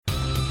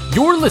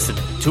You're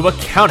listening to a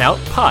Countout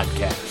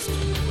Podcast.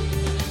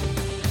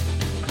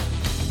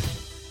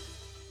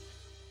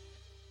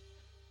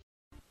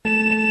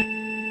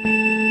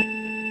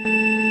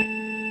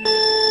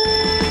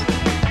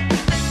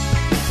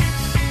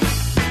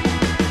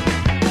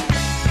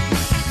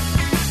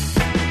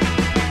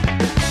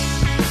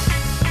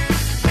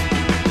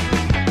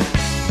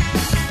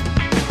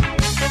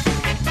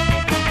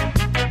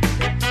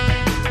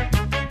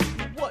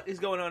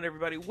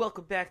 Everybody,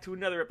 welcome back to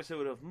another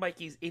episode of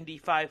Mikey's Indy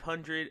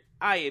 500.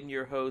 I am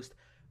your host,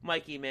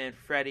 Mikey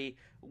Manfredi,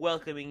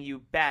 welcoming you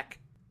back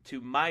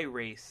to my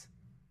race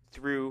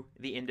through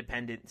the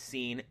independent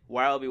scene,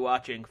 where I'll be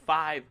watching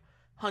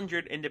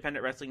 500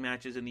 independent wrestling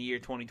matches in the year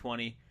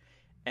 2020,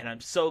 and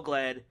I'm so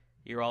glad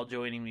you're all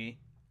joining me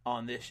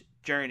on this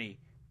journey.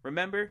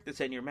 Remember to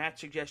send your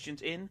match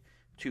suggestions in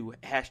to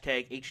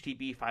hashtag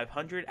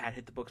HTB500 at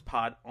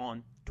HitTheBooksPod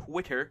on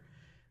Twitter.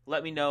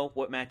 Let me know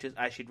what matches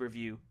I should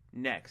review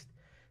next.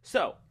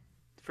 So,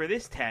 for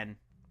this 10,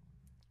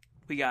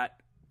 we got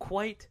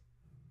quite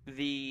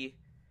the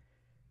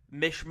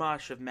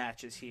mishmash of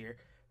matches here.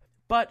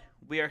 But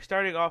we are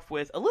starting off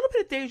with a little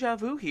bit of deja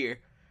vu here.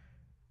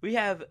 We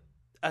have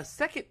a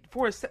second,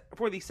 for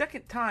the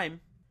second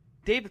time,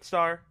 David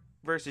Starr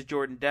versus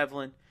Jordan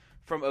Devlin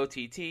from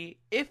OTT.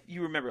 If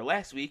you remember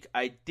last week,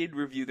 I did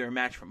review their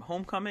match from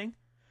Homecoming,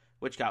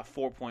 which got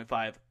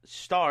 4.5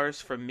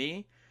 stars from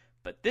me.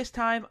 But this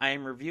time, I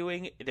am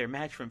reviewing their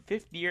match from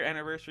 5th year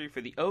anniversary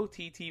for the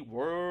OTT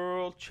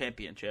World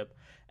Championship.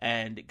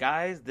 And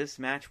guys, this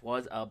match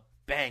was a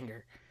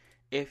banger.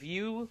 If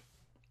you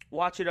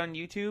watch it on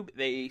YouTube,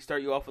 they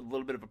start you off with a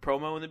little bit of a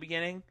promo in the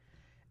beginning.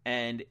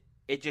 And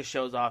it just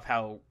shows off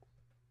how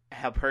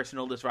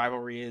personal this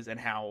rivalry is and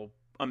how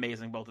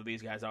amazing both of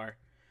these guys are.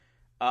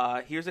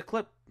 Here's a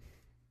clip.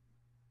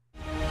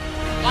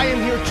 I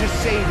am here to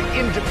save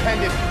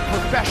independent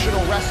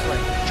professional wrestling.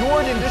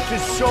 Jordan, this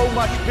is so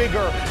much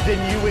bigger than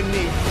you and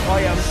me.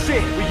 I am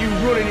sick with you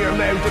running your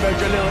mouth about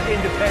your little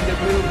independent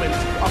movement.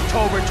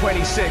 October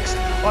 26th,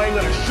 I'm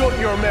going to shut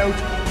your mouth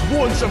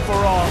once and for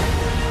all.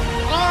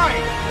 I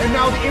am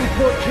now the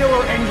import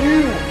killer and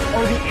you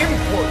are the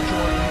import,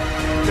 Jordan.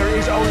 There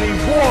is only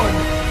one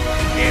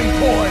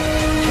import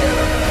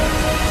killer.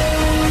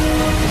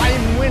 I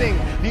am winning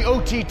the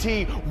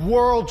OTT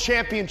World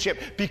Championship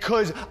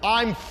because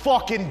I'm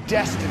fucking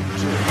destined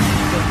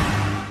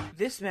to.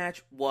 This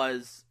match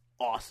was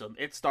awesome.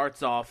 It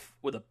starts off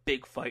with a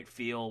big fight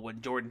feel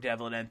when Jordan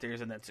Devlin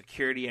enters and then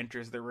security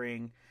enters the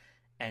ring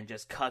and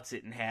just cuts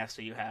it in half.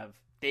 So you have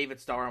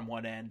David Starr on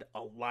one end, a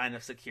line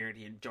of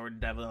security, and Jordan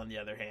Devlin on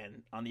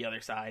the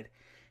other side,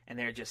 and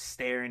they're just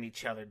staring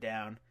each other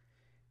down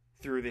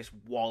through this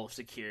wall of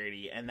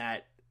security, and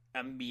that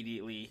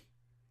immediately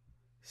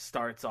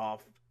starts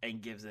off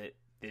and gives it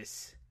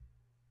this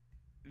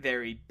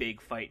very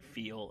big fight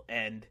feel,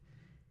 and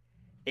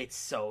it's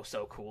so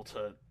cool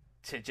to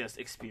just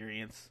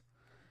experience.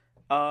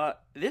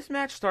 This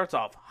match starts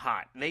off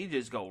hot. They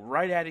just go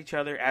right at each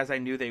other, as I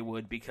knew they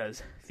would,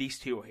 because these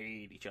two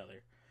hate each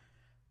other.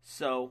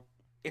 So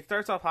it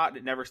starts off hot and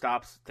it never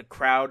stops. The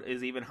crowd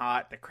is even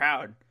hot. The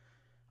crowd,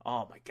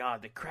 oh my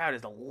god, the crowd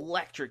is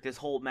electric this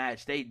whole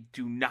match. They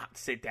do not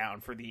sit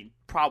down for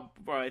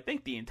I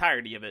think the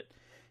entirety of it.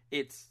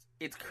 It's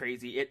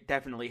crazy. It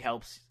definitely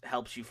helps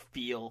you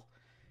feel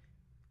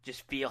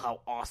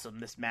how awesome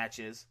this match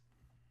is.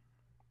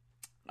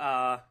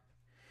 And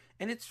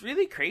it's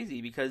really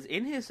crazy because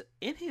in his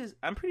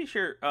I'm pretty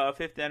sure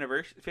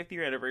 5th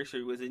year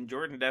anniversary was in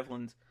Jordan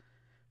Devlin's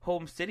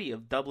home city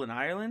of Dublin,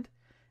 Ireland,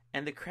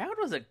 and the crowd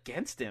was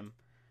against him.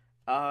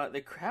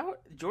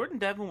 Jordan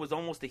Devlin was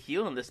almost a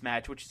heel in this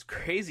match, which is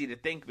crazy to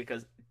think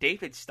because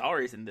David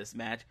Starr is in this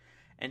match,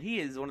 and he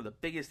is one of the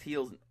biggest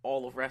heels in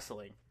all of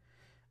wrestling.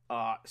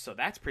 So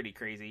that's pretty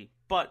crazy.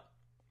 But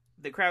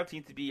the crowd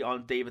seems to be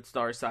on David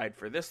Starr's side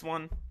for this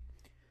one.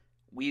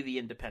 We the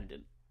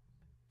independent.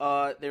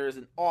 There is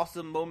an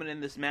awesome moment in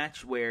this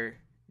match where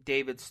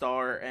David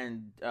Starr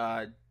and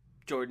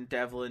Jordan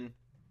Devlin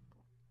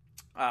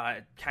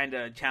kind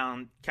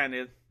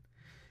of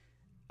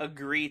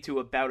agree to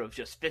a bout of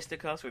just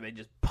fisticuffs where they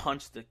just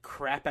punch the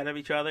crap out of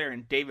each other,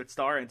 and David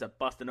Starr ends up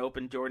busting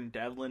open Jordan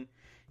Devlin,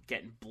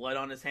 getting blood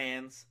on his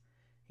hands.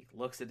 He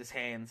looks at his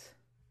hands.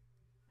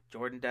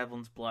 Jordan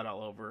Devlin's blood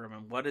all over him,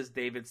 and what does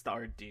David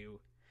Starr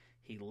do?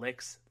 He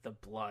licks the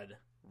blood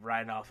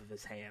right off of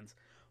his hands.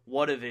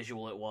 What a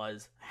visual it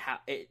was.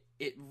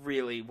 It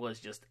really was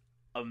just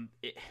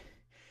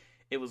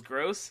it was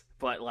gross,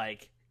 but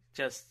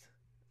just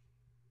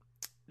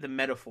the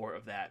metaphor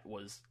of that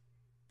was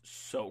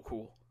so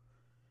cool.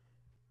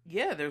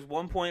 Yeah, there's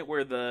one point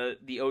where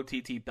the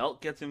OTT belt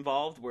gets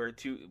involved, where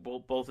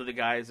both of the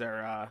guys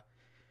are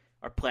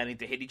planning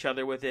to hit each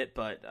other with it,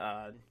 but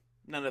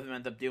none of them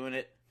end up doing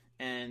it.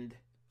 And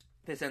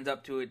this ends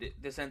up to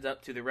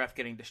the ref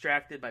getting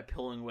distracted by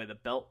pulling away the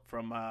belt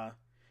from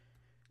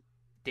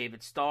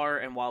David Starr,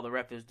 and while the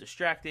ref is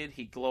distracted,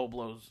 he glow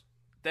blows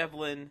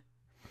Devlin,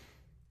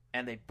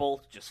 and they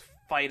both just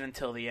fight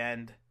until the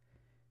end.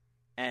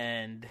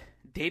 And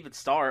David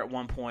Starr at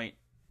one point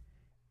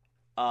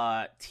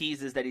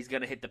teases that he's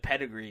going to hit the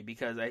pedigree,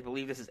 because I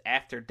believe this is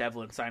after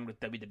Devlin signed with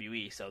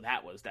WWE, so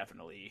that was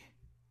definitely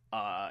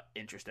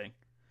interesting.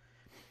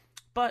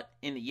 But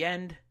in the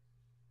end,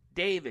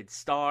 David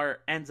Starr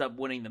ends up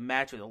winning the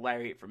match with a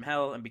lariat from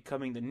hell and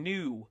becoming the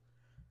new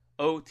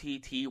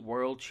OTT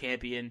World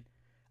Champion.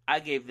 I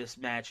gave this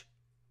match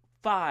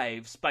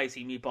 5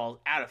 spicy meatballs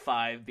out of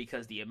 5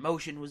 because the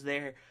emotion was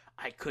there.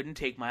 I couldn't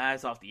take my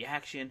eyes off the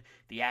action.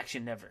 The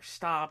action never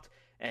stopped.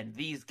 And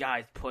these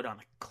guys put on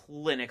a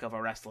clinic of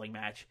a wrestling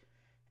match.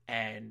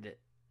 And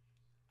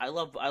I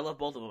love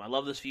both of them. I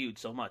love this feud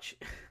so much.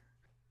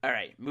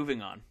 Alright,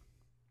 moving on.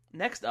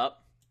 Next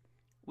up,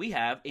 we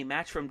have a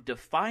match from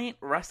Defiant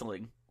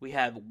Wrestling. We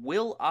have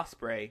Will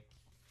Ospreay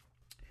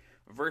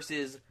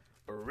versus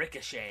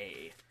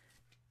Ricochet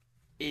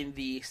in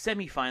the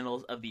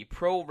semifinals of the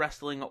Pro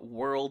Wrestling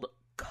World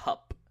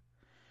Cup.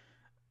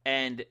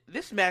 And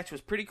this match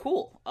was pretty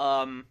cool.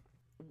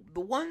 The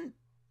one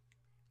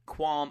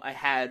qualm I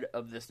had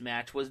of this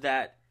match was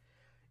that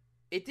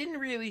it didn't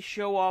really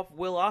show off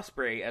Will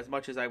Ospreay as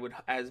much as I would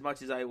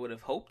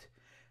have hoped.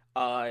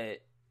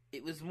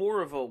 It was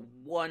more of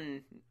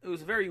it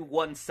was a very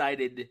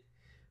one-sided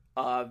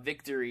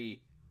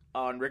victory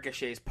on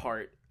Ricochet's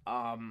part.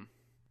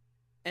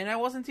 And I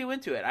wasn't too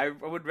into it. I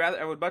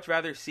would much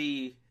rather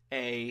see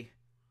a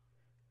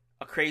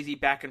crazy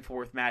back and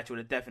forth match with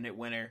a definite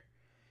winner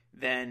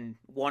than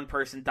one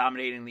person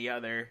dominating the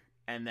other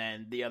and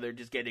then the other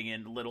just getting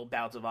in little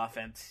bouts of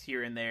offense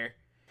here and there.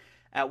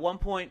 At one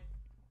point,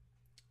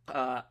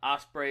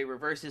 Ospreay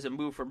reverses a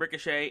move from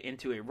Ricochet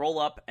into a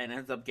roll-up and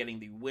ends up getting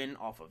the win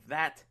off of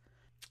that,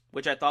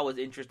 which I thought was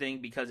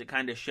interesting because it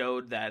kind of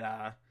showed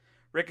that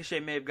Ricochet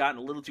may have gotten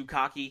a little too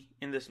cocky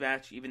in this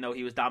match, even though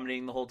he was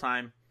dominating the whole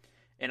time.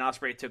 And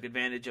Ospreay took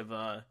advantage of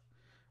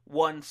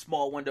one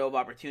small window of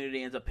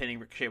opportunity, ends up pinning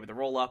Ricochet with a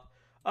roll-up.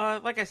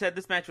 Like I said,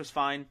 this match was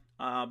fine.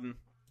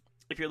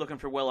 If you're looking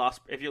for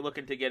if you're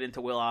looking to get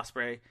into Will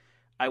Ospreay,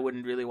 I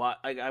wouldn't really watch.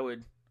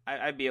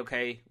 I'd be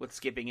okay with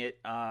skipping it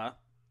because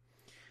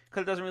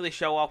it doesn't really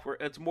show off.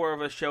 It's more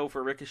of a show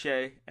for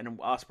Ricochet, and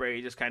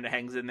Ospreay just kind of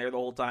hangs in there the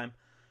whole time.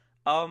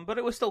 But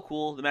it was still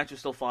cool. The match was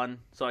still fun,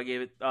 so I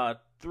gave it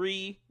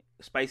 3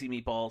 spicy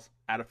meatballs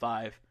out of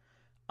 5.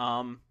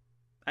 I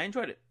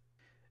enjoyed it.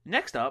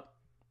 Next up,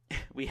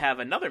 we have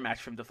another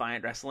match from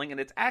Defiant Wrestling, and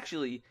it's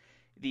actually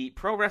the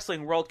Pro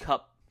Wrestling World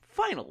Cup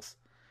Finals.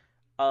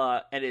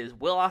 And it is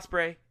Will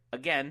Ospreay,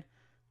 again,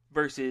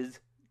 versus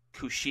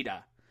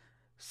Kushida.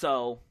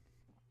 So,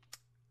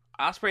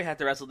 Ospreay had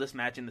to wrestle this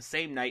match in the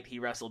same night he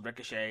wrestled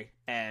Ricochet,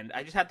 and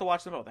I just had to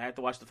watch them both. I had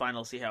to watch the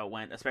finals, see how it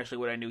went, especially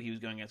when I knew he was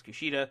going against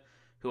Kushida,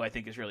 who I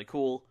think is really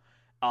cool.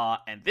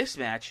 And this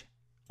match,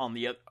 on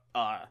the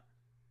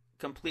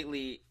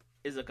completely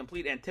is a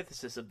complete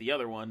antithesis of the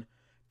other one,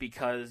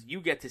 because you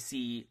get to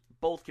see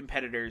both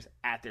competitors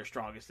at their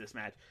strongest this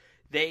match.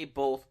 They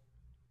both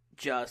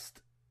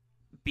just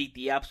beat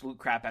the absolute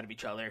crap out of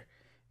each other.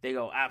 They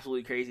go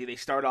absolutely crazy. They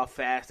start off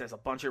fast. There's a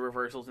bunch of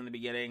reversals in the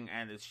beginning,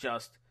 and it's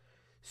just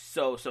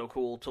so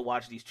cool to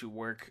watch these two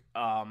work.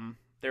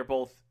 They're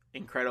both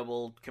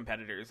incredible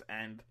competitors,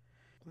 and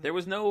it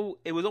was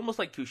almost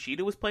like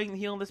Kushida was playing the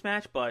heel in this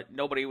match, but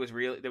there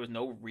was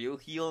no real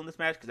heel in this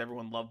match because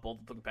everyone loved both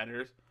of the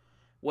competitors,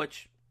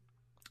 which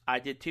I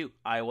did too.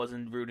 I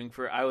wasn't rooting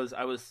for. I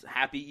was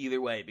happy either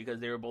way because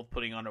they were both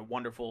putting on a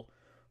wonderful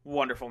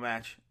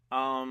match.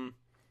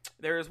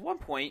 There is one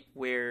point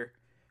where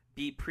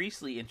Bea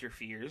Priestley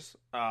interferes,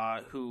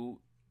 who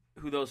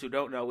those who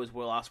don't know is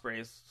Will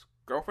Ospreay's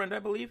girlfriend, I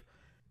believe,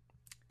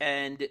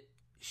 and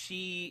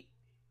she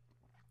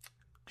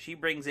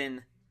brings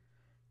in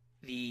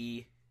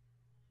the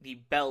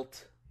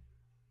belt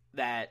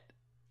that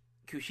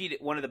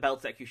one of the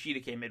belts that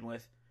Kushida came in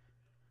with,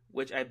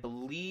 which I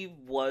believe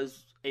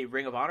was a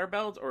Ring of Honor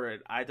belt or an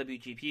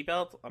IWGP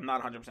belt. I'm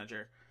not 100%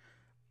 sure.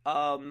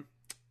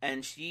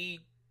 And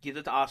she gives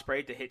it to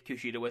Ospreay to hit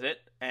Kushida with it,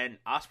 and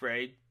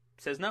Ospreay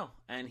says no,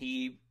 and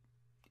he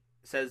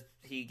says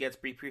he gets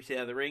Bea Priestley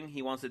out of the ring.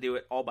 He wants to do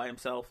it all by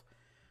himself.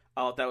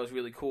 I thought that was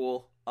really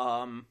cool,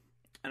 and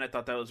I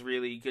thought that was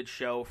really good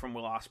show from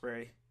Will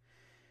Ospreay.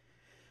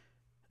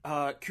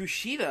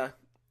 Kushida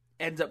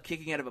ends up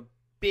kicking out of a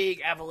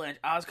big avalanche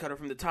Ozcutter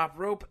from the top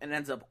rope and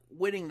ends up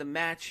winning the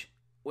match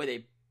with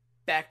a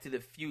Back to the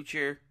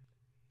Future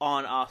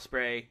on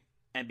Ospreay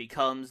and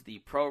becomes the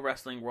Pro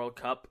Wrestling World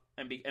Cup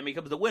and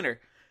becomes the winner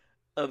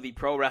of the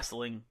Pro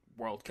Wrestling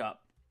World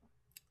Cup.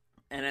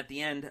 And at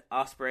the end,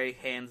 Ospreay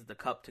hands the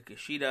cup to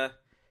Kushida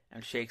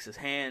and shakes his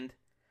hand,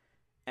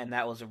 and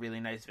that was a really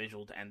nice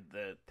visual to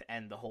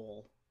end the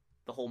whole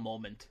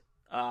moment.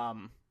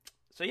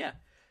 So yeah,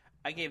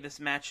 I gave this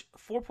match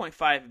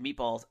 4.5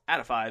 meatballs out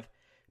of 5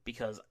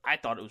 because I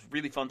thought it was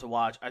really fun to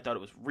watch. I thought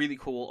it was really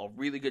cool, a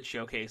really good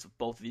showcase of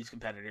both of these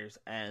competitors,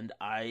 and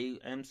I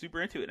am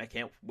super into it, and I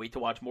can't wait to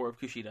watch more of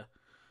Kushida.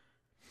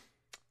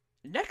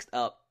 Next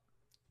up,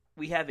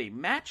 we have a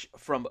match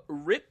from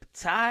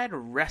Riptide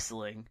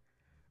Wrestling,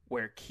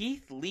 where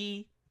Keith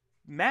Lee,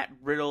 Matt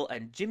Riddle,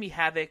 and Jimmy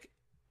Havoc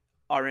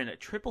are in a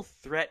triple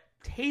threat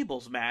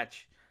tables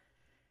match.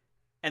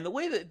 And the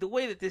way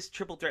that this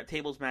triple threat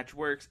tables match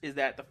works is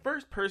that the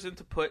first person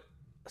to put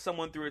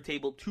someone through a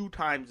table 2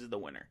 times is the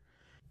winner.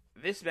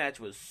 This match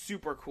was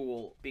super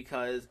cool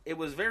because it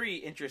was very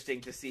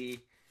interesting to see.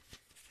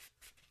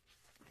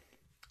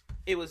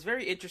 It was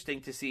very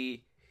interesting to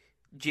see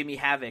Jimmy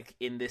Havoc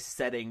in this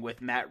setting with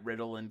Matt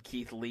Riddle and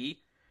Keith Lee,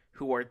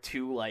 who are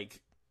 2 like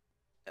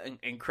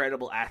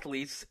incredible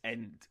athletes,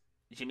 and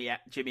Jimmy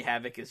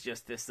Havoc is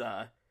just this.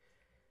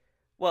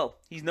 Well,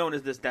 he's known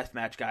as this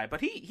deathmatch guy,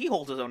 but he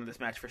holds his own in this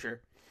match for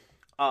sure.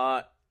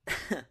 To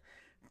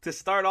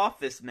start off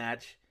this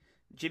match,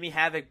 Jimmy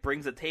Havoc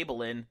brings a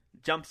table in,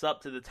 jumps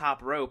up to the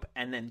top rope,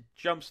 and then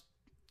jumps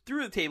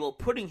through the table,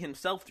 putting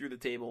himself through the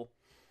table,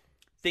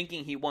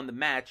 thinking he won the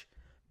match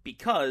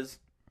because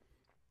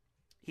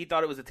he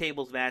thought it was a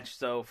tables match,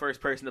 so first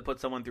person to put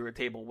someone through a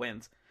table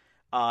wins.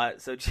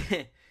 So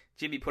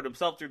Jimmy put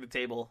himself through the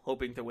table,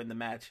 hoping to win the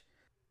match.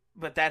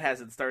 But that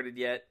hasn't started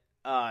yet.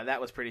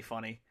 That was pretty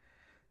funny.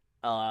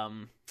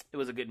 It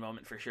was a good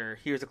moment for sure.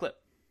 Here's a clip.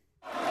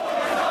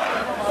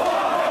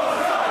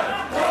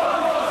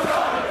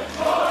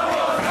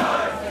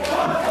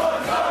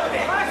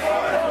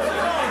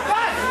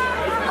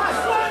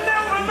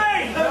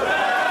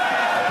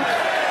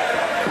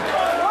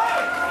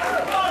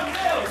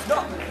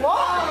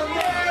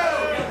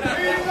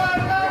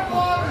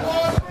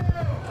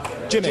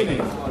 Jimmy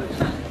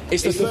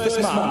is the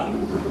first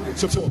man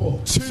to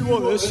put 2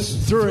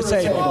 others through a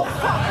table.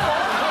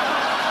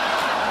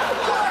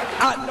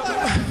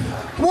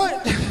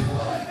 What?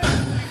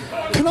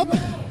 Can I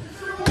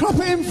put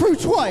him through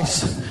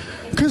twice?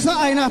 Because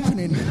that ain't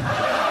happening.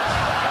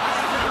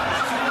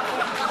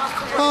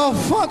 Oh,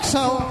 fuck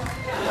so.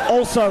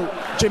 Also,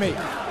 Jimmy,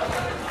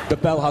 the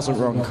bell hasn't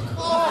rung.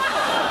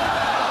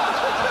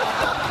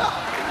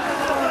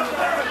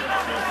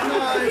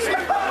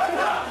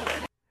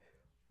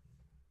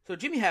 So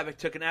Jimmy Havoc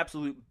took an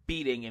absolute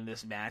beating in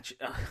this match.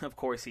 Of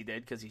course he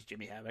did, because he's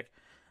Jimmy Havoc.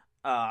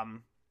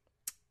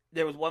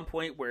 There was one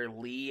point where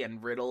Lee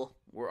and Riddle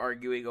were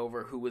arguing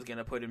over who was going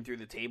to put him through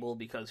the table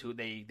because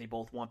they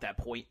both want that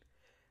point.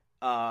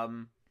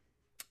 And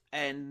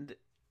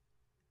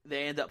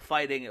they end up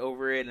fighting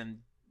over it, and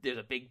there's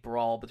a big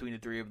brawl between the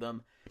 3 of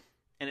them.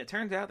 And it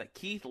turns out that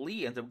Keith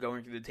Lee ends up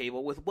going through the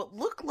table with what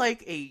looked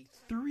like a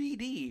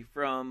 3D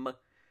from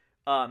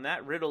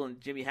Matt Riddle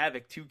and Jimmy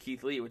Havoc to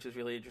Keith Lee, which is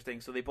really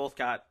interesting. So they both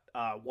got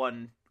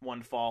one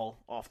fall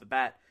off the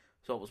bat.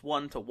 So it was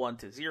 1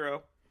 to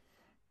 0.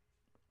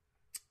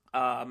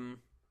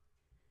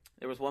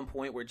 There was one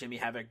point where Jimmy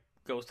Havoc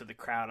goes to the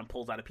crowd and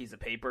pulls out a piece of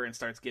paper and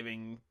starts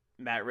giving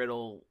Matt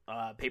Riddle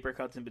paper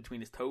cuts in between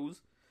his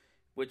toes,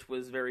 which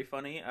was very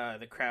funny.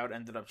 The crowd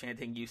ended up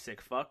chanting "You sick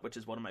fuck," which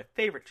is one of my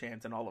favorite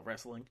chants in all of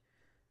wrestling.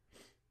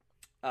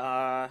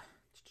 There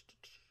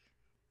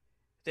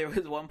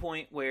was one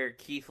point where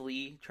Keith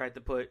Lee tried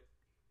to put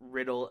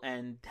Riddle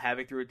and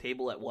Havoc through a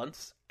table at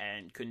once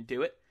and couldn't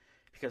do it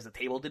because the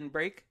table didn't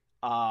break.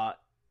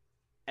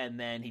 And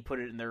then he put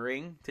it in the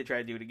ring to try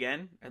to do it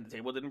again, and the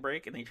table didn't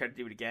break. And then he tried to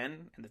do it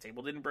again, and the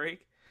table didn't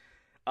break.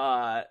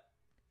 But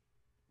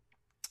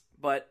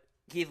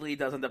Keith Lee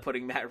does end up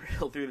putting Matt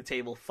Riddle through the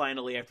table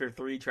finally after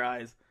 3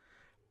 tries.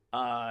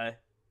 And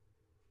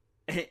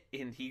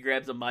he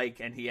grabs a mic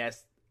and he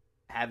asks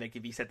Havoc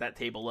if he set that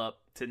table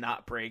up to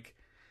not break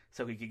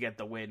so he could get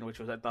the win,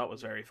 which I thought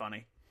was very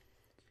funny.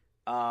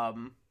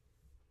 So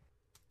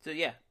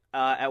yeah,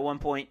 at one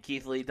point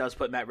Keith Lee does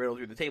put Matt Riddle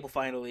through the table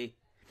finally,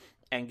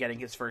 and getting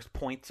his first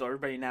point. So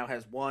everybody now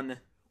has one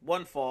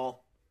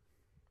fall.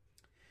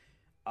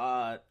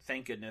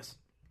 Thank goodness.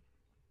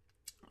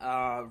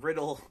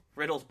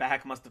 Riddle's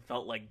back must have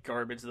felt like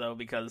garbage though,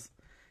 because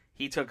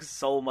he took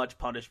so much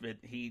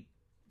punishment. He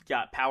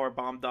got power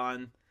bombed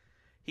on.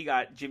 He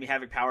got Jimmy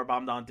Havoc power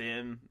bombed onto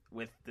him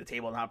with the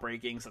table not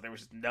breaking, so there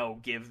was just no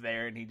give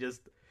there, and he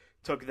just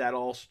took that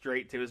all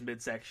straight to his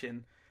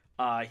midsection.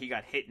 He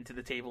got hit into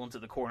the table into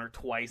the corner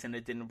twice, and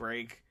it didn't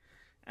break.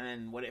 And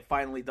then when it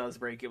finally does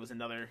break, it was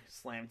another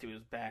slam to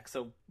his back.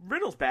 So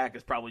Riddle's back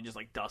is probably just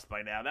like dust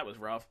by now. That was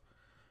rough.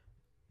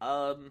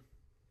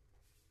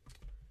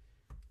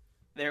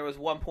 There was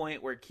one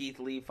point where Keith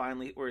Lee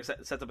finally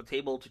sets up a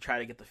table to try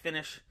to get the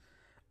finish.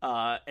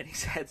 And he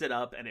sets it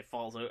up, and it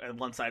falls over, and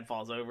one side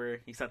falls over.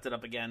 He sets it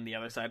up again, the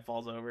other side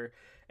falls over.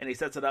 And he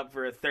sets it up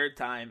for a 3rd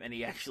time, and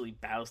he actually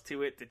bows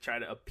to it to try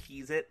to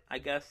appease it, I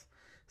guess,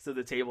 so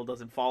the table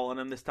doesn't fall on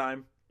him this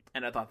time.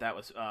 And I thought that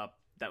was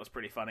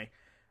pretty funny.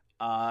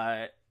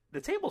 The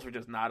tables were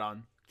just not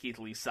on Keith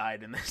Lee's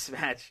side in this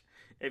match.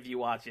 If you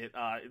watch it,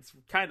 it's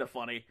kind of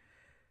funny.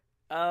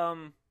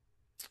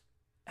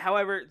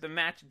 However, the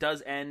match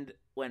does end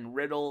when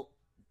Riddle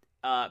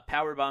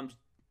powerbombs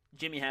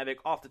Jimmy Havoc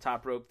off the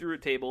top rope through a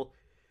table.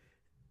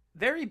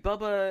 Very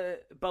Bubba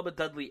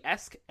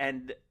Dudley-esque,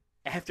 and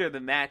after the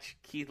match,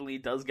 Keith Lee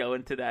does go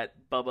into that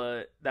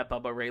Bubba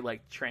Ray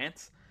like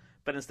trance.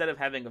 But instead of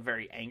having a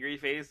very angry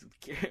face,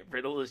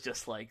 Riddle is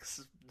just like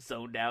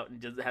zoned out and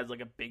just has like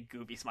a big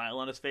goofy smile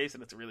on his face,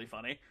 and it's really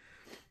funny.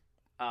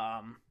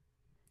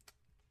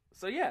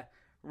 So yeah,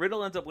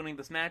 Riddle ends up winning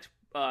this match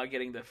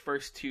getting the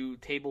first two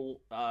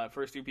people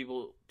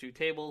two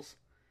tables.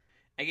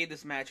 I gave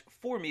this match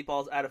 4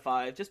 meatballs out of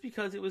 5 just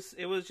because it was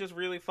just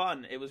really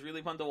fun. It was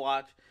really fun to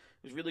watch.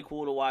 It was really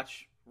cool to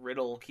watch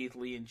Riddle, Keith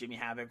Lee, and Jimmy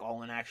Havoc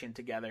all in action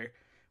together,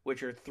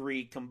 which are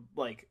 3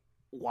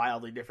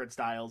 wildly different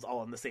styles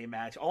all in the same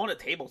match, all in a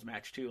tables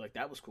match too. Like,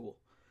 that was cool.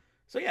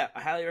 So yeah,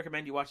 I highly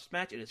recommend you watch this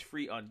match. It is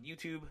free on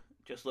YouTube.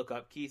 Just look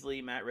up Keith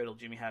Lee, Matt Riddle,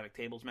 Jimmy Havoc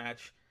tables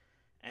match,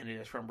 and it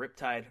is from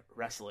Riptide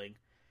Wrestling.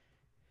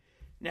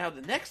 Now,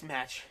 the next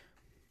match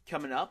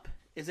coming up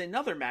is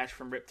another match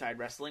from Riptide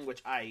Wrestling,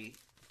 which I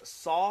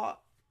saw.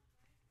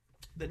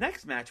 The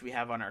next match we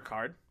have on our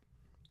card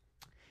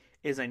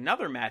is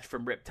another match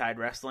from Riptide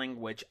Wrestling,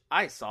 which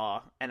I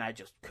saw, and I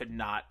just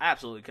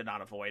absolutely could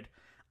not avoid.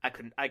 I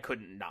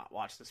couldn't not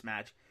watch this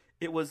match.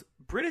 It was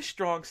British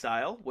Strong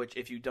Style, which,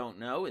 if you don't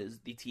know, is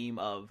the team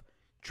of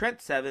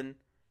Trent Seven,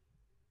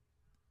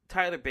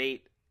 Tyler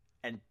Bate,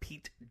 and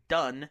Pete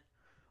Dunne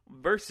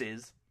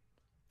versus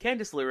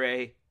Candice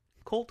LeRae,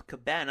 Colt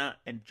Cabana,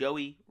 and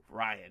Joey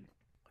Ryan.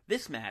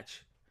 This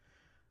match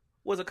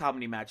was a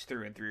comedy match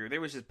through and through. It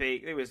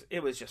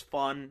was just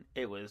fun.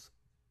 It was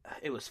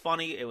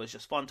funny. It was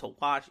just fun to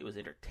watch. It was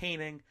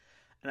entertaining,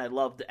 and I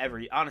loved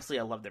every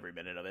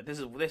minute of it.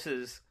 This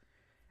is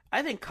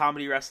I think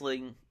comedy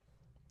wrestling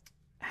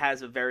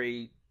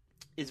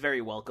is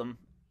very welcome.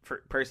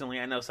 Personally,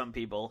 I know some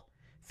people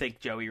think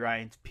Joey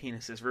Ryan's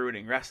penis is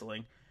ruining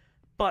wrestling,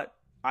 but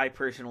I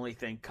personally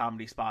think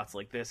comedy spots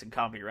like this and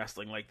comedy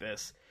wrestling like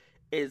this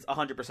is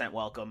 100%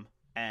 welcome,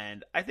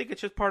 and I think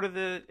it's just part of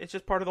the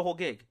whole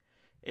gig.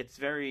 It's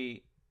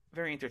very,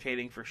 very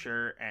entertaining for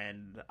sure,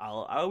 and I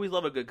always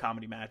love a good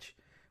comedy match.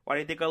 Why do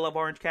you think I love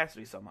Orange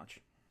Cassidy so much?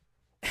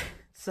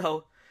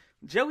 So,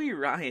 Joey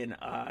Ryan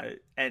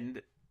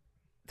and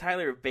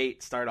Tyler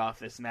Bate start off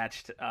this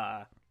match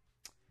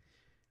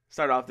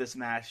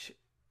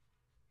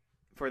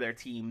for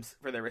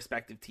their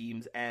respective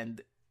teams,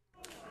 and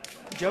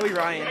Joey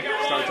Ryan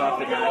starts off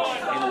the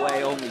match in a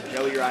way only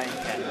Joey Ryan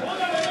can.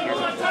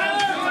 Tyler,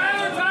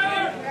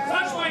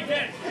 touch my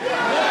dick!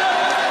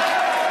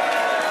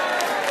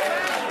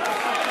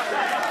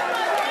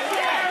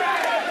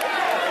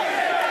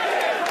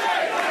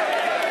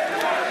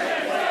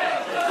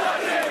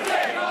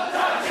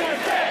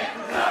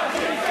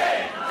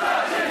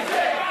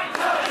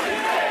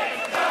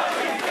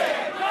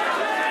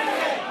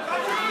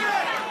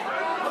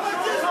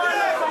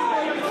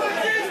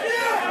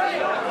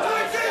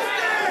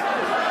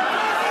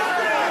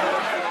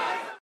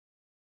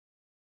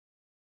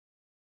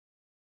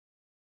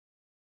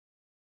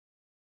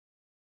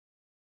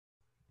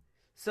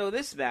 So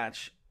this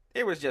match,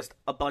 there was just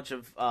a bunch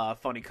of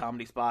funny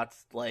comedy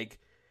spots. Like,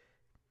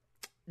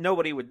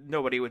 nobody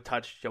would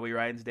touch Joey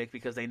Ryan's dick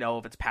because they know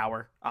of its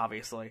power,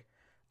 obviously.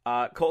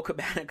 Colt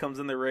Cabana comes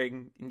in the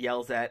ring and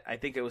yells at, I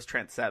think it was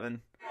Trent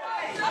Seven.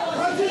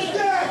 Touch his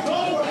dick!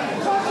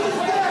 Touch his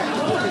dick!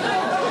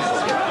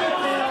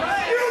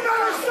 You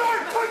better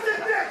start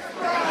touching dick!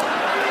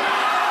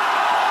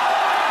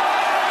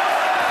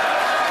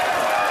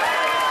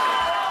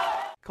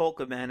 Colt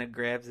Cabana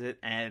grabs it,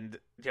 and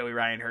Joey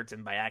Ryan hurts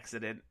him by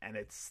accident, and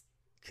it's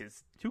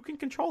because who can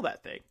control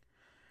that thing?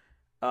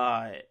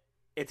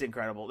 It's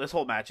incredible. This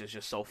whole match is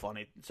just so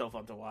funny, so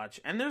fun to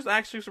watch, and there's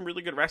actually some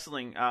really good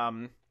wrestling,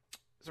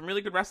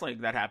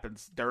 that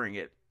happens during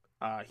it,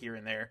 here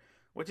and there,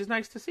 which is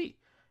nice to see,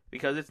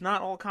 because it's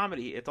not all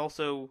comedy. It's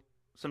also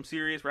some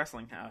serious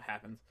wrestling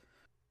happens.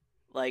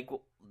 Like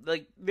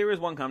there was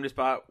one comedy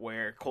spot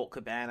where Colt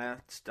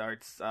Cabana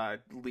starts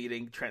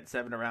leading Trent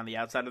Seven around the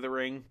outside of the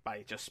ring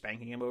by just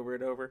spanking him over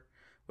and over,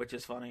 which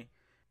is funny.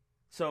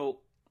 So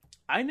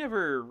I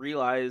never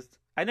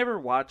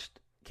watched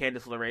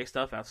Candice LeRae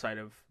stuff outside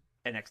of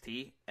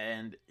NXT,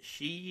 and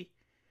she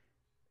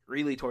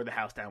really tore the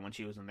house down when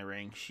she was in the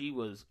ring. She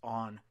was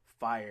on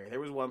fire.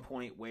 There was one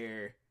point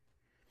where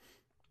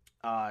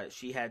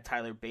she had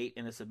Tyler Bate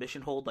in a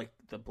submission hold, like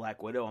the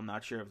Black Widow. I'm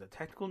not sure of the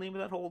technical name of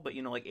that hold, but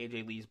like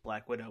AJ Lee's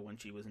Black Widow when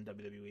she was in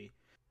WWE.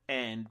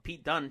 And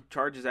Pete Dunne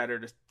charges at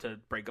her to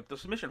break up the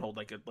submission hold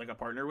like a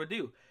partner would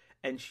do.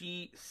 And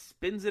she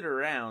spins it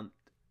around.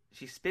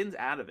 She spins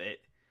out of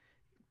it,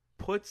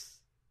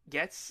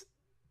 gets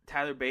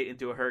Tyler Bate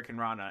into a Hurricane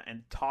Rana,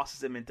 and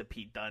tosses him into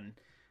Pete Dunne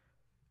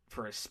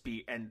for a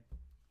spear. And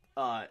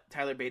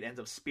Tyler Bate ends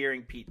up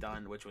spearing Pete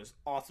Dunne, which was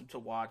awesome to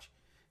watch.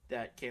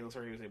 That Candice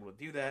LeRae was able to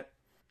do that.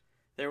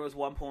 There was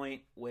one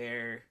point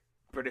where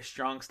British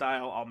Strong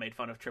Style all made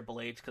fun of Triple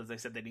H because they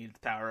said they needed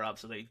to power up,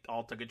 so they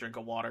all took a drink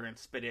of water and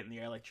spit it in the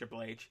air like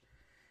Triple H,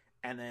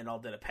 and then all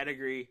did a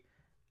pedigree.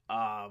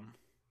 And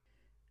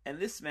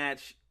this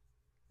match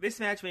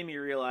made me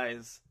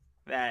realize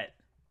that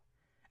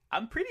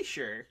I'm pretty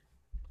sure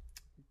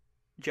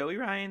Joey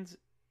Ryan's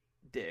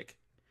dick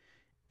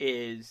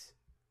is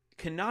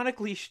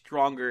canonically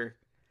stronger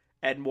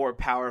and more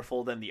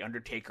powerful than The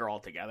Undertaker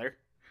altogether.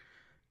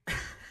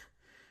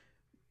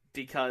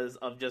 Because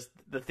of just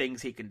the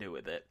things he can do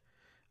with it.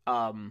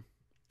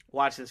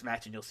 Watch this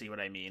match and you'll see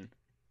what I mean.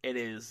 It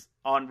is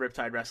on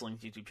Riptide Wrestling's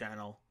YouTube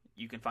channel.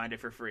 You can find it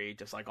for free,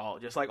 just like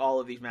all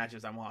of these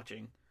matches I'm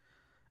watching.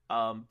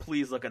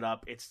 Please look it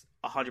up. It's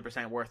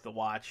 100% worth the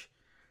watch.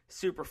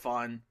 Super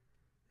fun,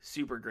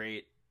 super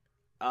great.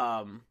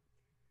 In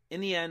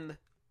the end,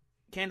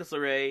 Candice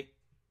LeRae,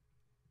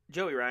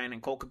 Joey Ryan,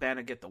 and Colt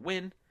Cabana get the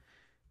win.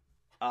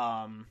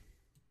 And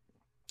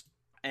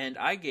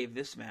I gave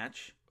this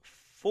match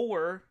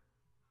 4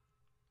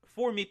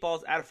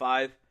 meatballs out of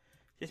 5,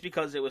 just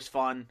because it was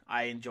fun.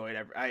 I enjoyed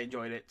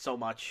it so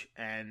much,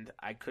 and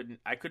I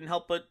couldn't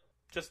help but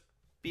just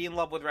be in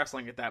love with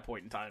wrestling at that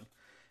point in time.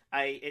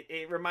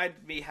 It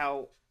reminded me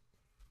how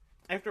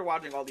after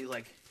watching all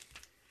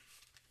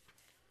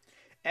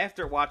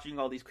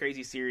these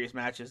crazy serious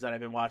matches that I've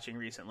been watching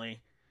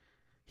recently,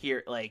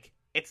 here, like,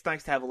 it's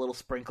nice to have a little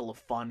sprinkle of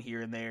fun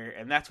here and there,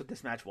 and that's what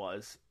this match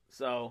was.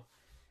 So,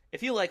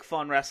 if you like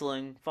fun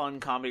wrestling, fun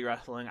comedy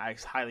wrestling, I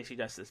highly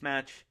suggest this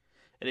match.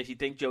 And if you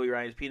think Joey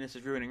Ryan's penis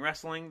is ruining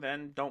wrestling,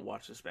 then don't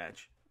watch this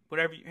match.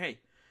 Whatever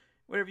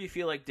you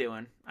feel like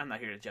doing. I'm not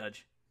here to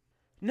judge.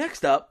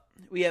 Next up,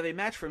 we have a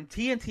match from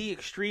TNT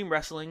Extreme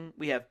Wrestling.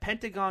 We have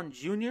Pentagon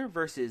Jr.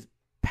 versus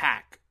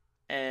Pac.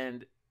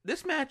 And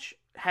this match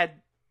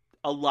had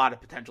a lot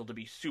of potential to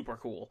be super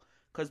cool,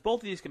 because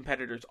both of these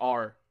competitors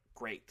are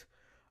great.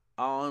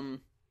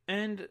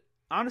 And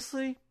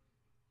honestly,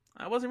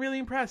 I wasn't really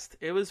impressed.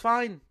 It was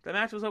fine. The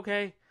match was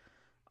okay.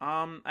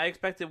 I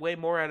expected way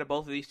more out of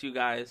both of these two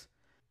guys.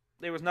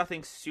 There was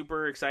nothing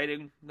super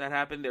exciting that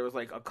happened. There was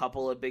like a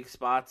couple of big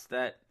spots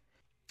that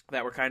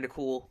were kind of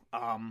cool.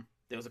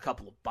 There was a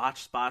couple of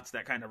botched spots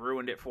that kind of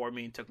ruined it for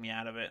me and took me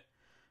out of it.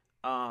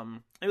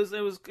 It was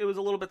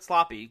a little bit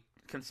sloppy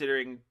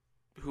considering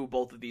who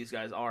both of these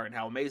guys are and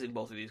how amazing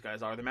both of these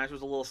guys are. The match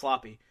was a little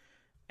sloppy,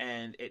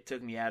 and it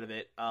took me out of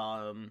it.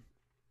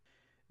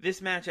 This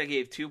match I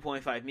gave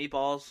 2.5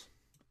 meatballs.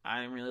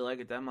 I didn't really like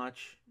it that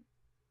much.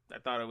 I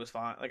thought it was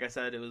fine. Like I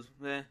said, it was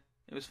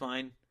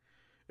fine.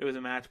 It was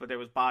a match, but there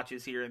was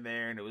botches here and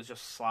there, and it was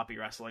just sloppy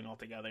wrestling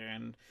altogether.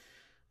 And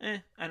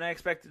I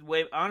expected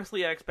way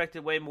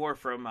more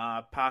from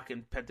Pac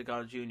and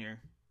Pentagon Jr.,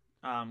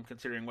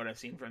 considering what I've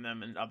seen from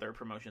them in other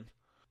promotions.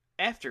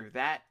 After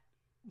that,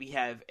 we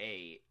have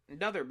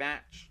another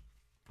match.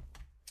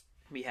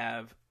 We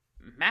have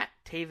Matt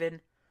Taven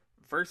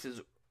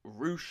versus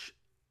Rush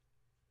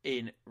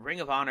in Ring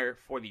of Honor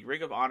for the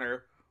Ring of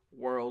Honor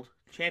World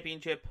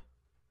Championship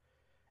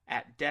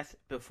at Death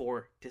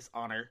Before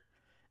Dishonor.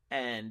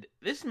 And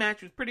this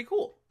match was pretty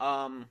cool.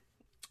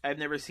 I've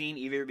never seen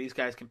either of these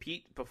guys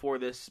compete before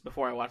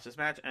I watched this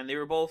match, and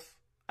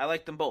I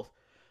liked them both.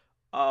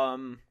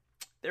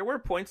 There were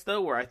points,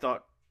 though, where I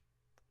thought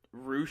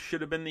Rush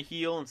should have been the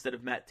heel instead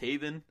of Matt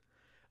Taven.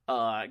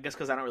 I guess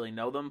because I don't really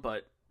know them,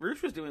 but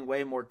Rush was doing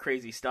way more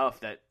crazy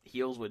stuff that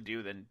heels would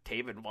do than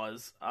Taven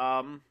was.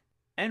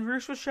 And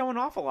Rush was showing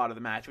off a lot of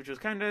the match, which was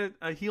kind of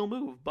a heel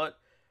move. But,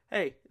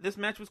 hey, this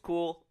match was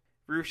cool.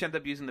 Rush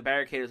ended up using the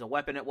barricade as a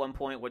weapon at one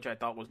point, which I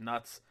thought was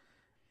nuts.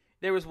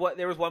 There was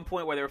one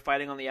point where they were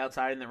fighting on the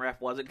outside and the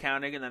ref wasn't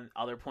counting, and then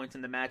other points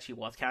in the match he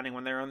was counting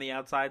when they were on the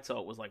outside, so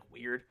it was like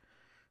weird.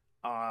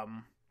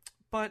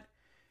 But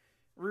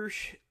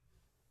Rush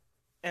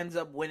ends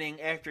up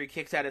winning after he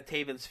kicks out of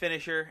Taven's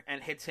finisher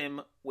and hits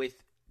him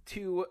with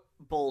 2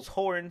 bull's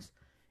horns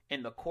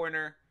in the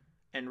corner,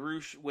 and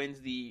Rush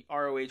wins the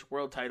ROH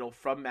World title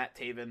from Matt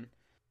Taven.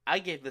 I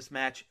gave this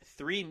match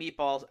 3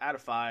 meatballs out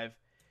of 5.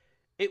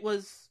 It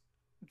was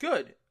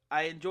good.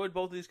 I enjoyed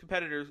both of these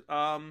competitors.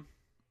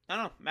 I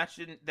don't know. Match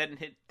didn't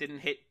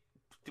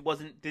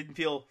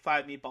feel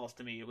 5 meatballs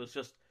to me. It was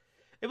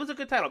a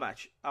good title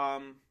match.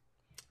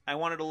 I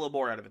wanted a little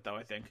more out of it though,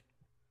 I think.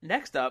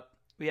 Next up,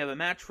 we have a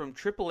match from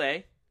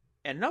AAA,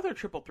 another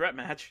triple threat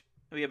match.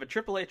 We have a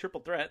AAA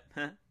triple threat.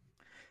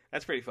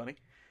 That's pretty funny.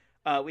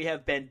 We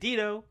have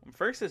Bandito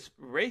versus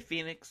Rey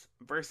Fenix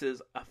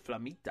versus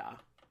Flamita.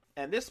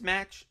 And this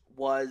match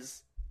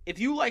was, if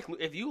you like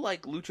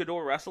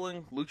luchador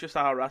wrestling, lucha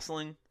style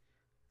wrestling,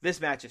 this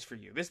match is for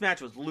you. This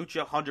match was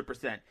lucha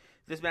 100%.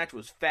 This match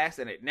was fast,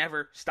 and it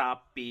never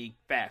stopped being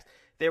fast.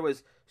 There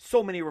was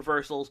so many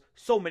reversals,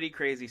 so many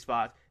crazy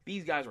spots.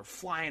 These guys were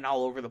flying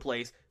all over the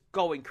place,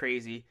 going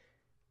crazy.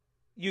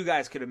 You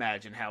guys could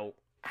imagine how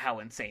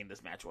insane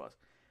this match was.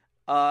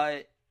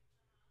 The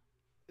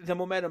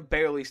momentum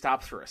barely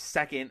stops for a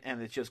second, and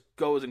it just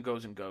goes and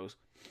goes and goes.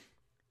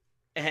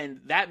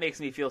 And that makes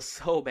me feel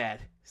so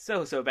bad.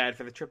 So bad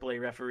for the AAA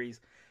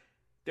referees.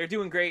 They're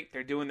doing great.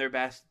 They're doing their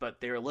best, but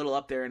they're a little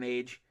up there in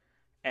age,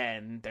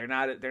 and they're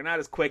not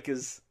as quick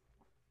as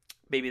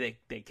maybe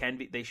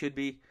they should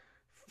be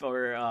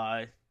for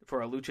a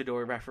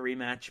luchador referee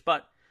match.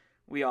 But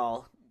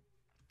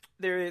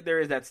there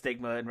is that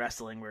stigma in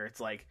wrestling where it's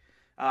like,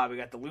 we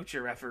got the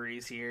lucha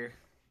referees here,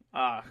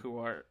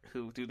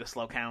 who do the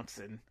slow counts,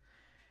 and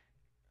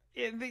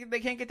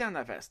they can't get down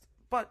that fast.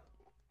 But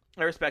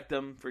I respect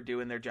them for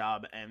doing their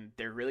job, and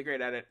they're really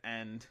great at it.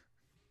 And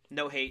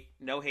no hate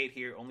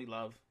here, only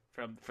love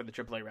for the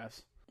AAA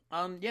refs.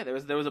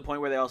 There was a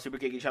point where they all super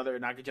kick each other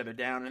and knock each other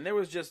down, and there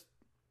was just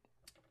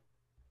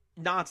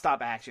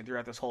nonstop action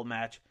throughout this whole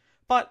match.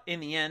 But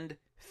in the end,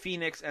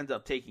 Phoenix ends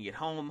up taking it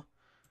home.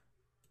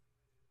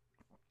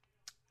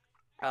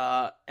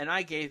 And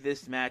I gave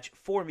this match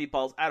 4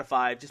 meatballs out of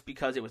 5 just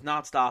because it was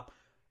nonstop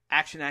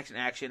action,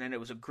 and it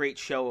was a great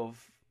show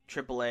of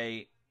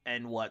AAA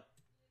and what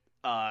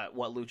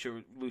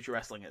lucha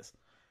wrestling is.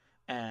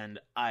 And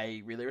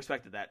I really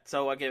respected that.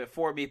 So I gave it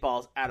 4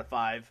 meatballs out of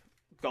 5.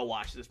 Go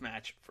watch this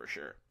match for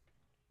sure.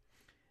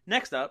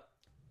 Next up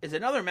is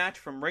another match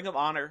from Ring of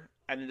Honor,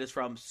 and it is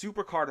from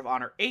Supercard of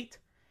Honor 8.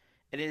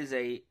 It is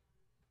a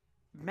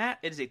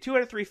 2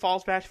 out of 3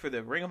 falls match for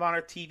the Ring of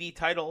Honor TV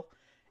title,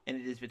 and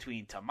it is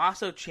between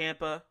Tommaso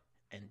Ciampa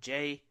and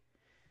Jay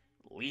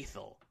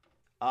Lethal.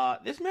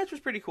 This match was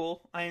pretty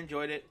cool. I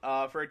enjoyed it.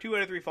 For a 2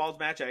 out of 3 falls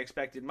match, I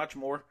expected much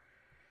more.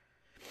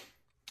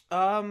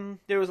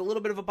 There was a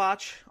little bit of a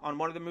botch on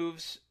one of the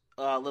moves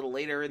a little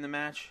later in the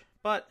match,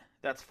 but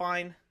that's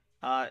fine.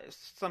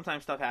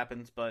 Sometimes stuff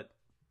happens, but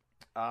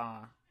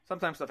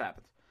sometimes stuff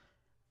happens.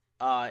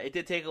 It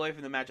did take away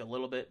from the match a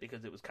little bit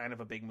because it was kind of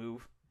a big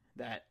move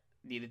that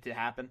needed to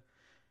happen,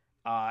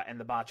 and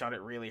the botch on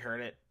it really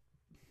hurt it.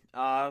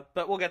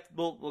 But we'll get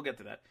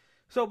to that.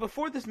 So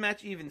before this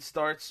match even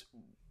starts,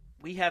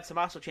 we have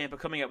Tommaso Ciampa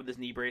coming up with his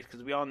knee brace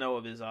because we all know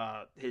of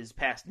his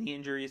past knee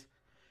injuries.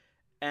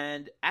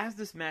 And as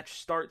this match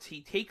starts,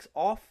 he takes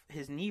off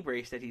his knee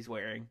brace that he's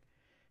wearing,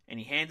 and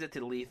he hands it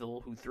to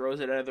Lethal, who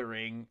throws it out of the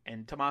ring,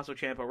 and Tommaso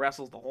Ciampa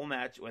wrestles the whole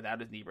match without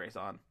his knee brace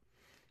on.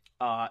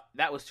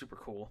 That was super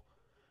cool.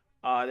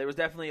 There was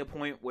definitely a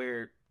point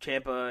where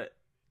Ciampa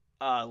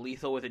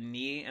Lethal with a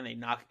knee, and they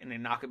knock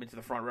him into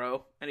the front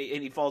row, and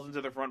he falls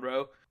into the front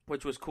row,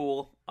 which was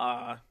cool.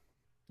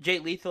 Jay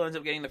Lethal ends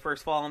up getting the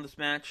first fall in this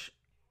match.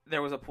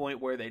 There was a point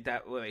where they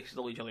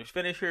stole each other's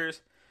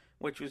finishers,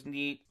 which was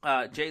neat.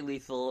 Jay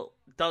Lethal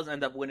does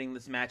end up winning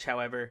this match,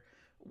 however,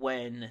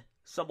 when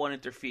someone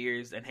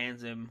interferes and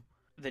hands him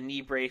the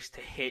knee brace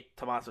to hit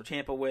Tommaso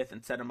Ciampa with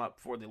and set him up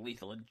for the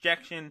lethal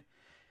injection.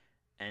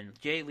 And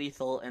Jay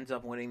Lethal ends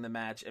up winning the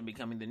match and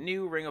becoming the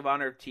new Ring of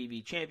Honor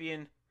TV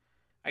champion.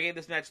 I gave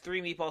this match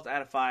 3 meatballs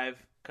out of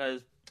 5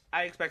 because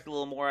I expected a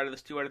little more out of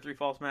this 2 out of 3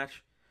 falls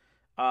match.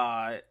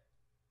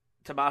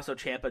 Tommaso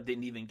Ciampa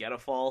didn't even get a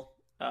fall,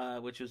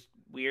 which was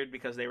weird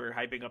because they were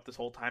hyping up this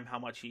whole time how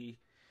much he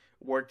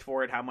worked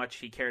for it, how much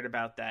he cared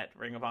about that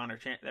Ring of Honor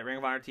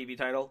TV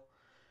title.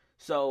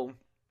 So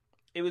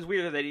it was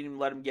weird that they didn't even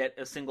let him get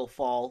a single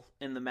fall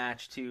in the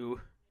match to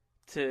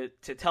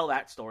tell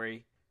that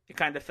story. It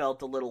kind of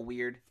felt a little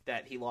weird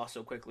that he lost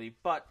so quickly,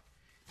 but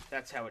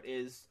that's how it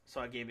is.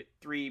 So I gave it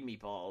 3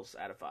 meatballs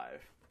out of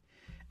 5.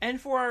 And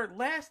for our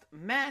last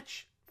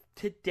match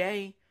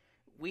today,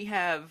 we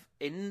have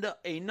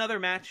another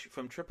match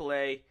from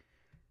AAA.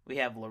 We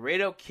have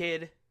Laredo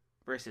Kid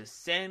versus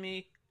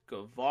Sammy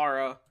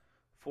Guevara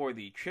for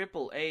the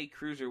AAA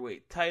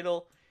Cruiserweight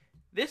title.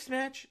 This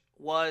match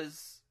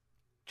was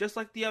just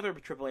like the other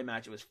AAA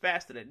match. It was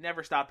fast and it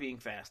never stopped being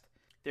fast.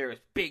 There was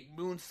a big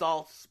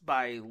moonsault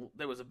by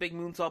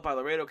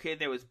Laredo Kid.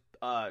 There was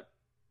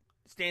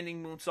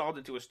standing moonsault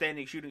into a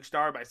standing shooting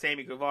star by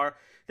Sammy Guevara.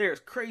 There's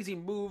crazy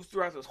moves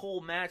throughout this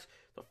whole match.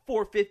 The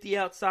 450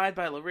 outside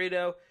by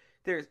Laredo.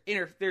 There's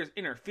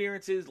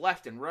interferences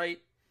left and right.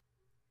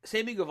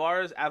 Sammy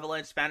Guevara's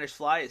Avalanche Spanish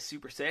Fly is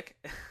super sick.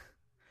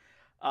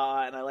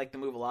 And I like the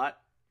move a lot.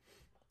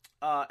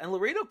 And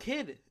Laredo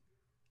Kid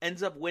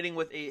ends up winning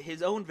with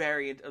his own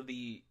variant of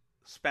the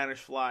Spanish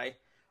Fly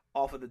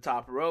off of the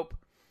top rope.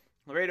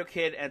 Laredo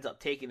Kid ends up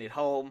taking it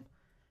home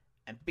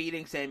and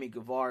beating Sammy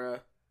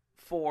Guevara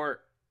for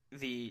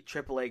the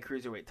AAA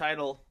Cruiserweight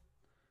title.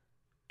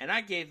 And I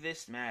gave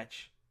this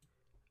match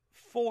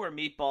 4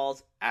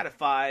 meatballs out of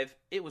 5.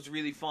 It was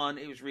really fun.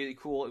 It was really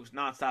cool. It was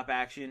nonstop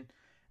action.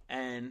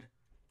 And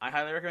I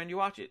highly recommend you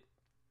watch it.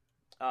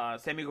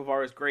 Sammy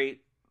Guevara is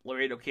great.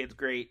 Laredo Kid's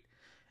great.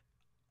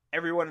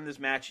 Everyone in this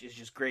match is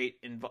just great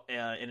and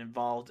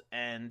involved.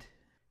 And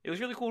it was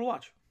really cool to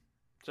watch.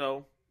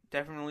 So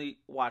definitely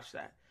watch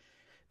that.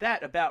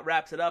 That about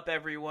wraps it up,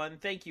 everyone.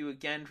 Thank you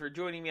again for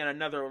joining me on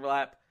another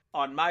lap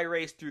on my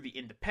race through the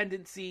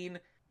independent scene.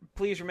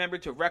 Please remember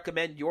to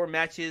recommend your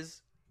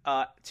matches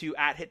to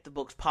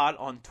 @HitTheBooksPod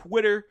on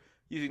Twitter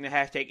using the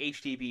hashtag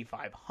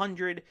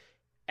HTB500.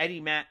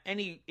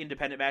 Any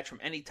independent match from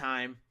any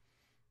time.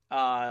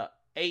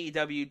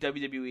 AEW,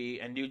 WWE,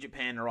 and New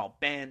Japan are all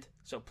banned,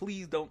 so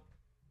please don't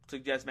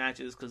suggest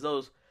matches because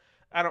those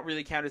I don't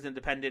really count as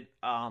independent.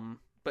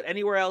 But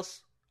anywhere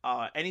else,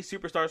 any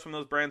superstars from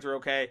those brands are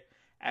okay.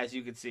 As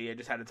you can see, I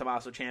just had a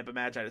Tommaso Ciampa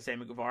match, I had a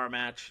Sammy Guevara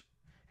match,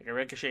 like a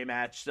Ricochet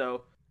match.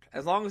 So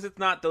as long as it's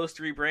not those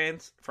 3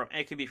 brands,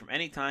 it could be from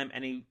any time,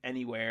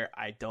 anywhere.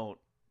 I don't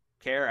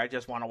care. I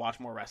just want to watch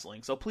more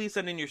wrestling. So please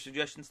send in your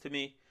suggestions to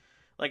me.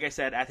 Like I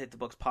said,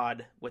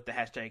 @HitTheBooksPod with the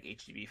hashtag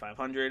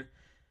HTB500.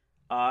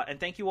 And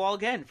thank you all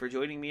again for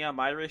joining me on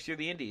my race through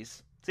the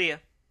Indies. See ya.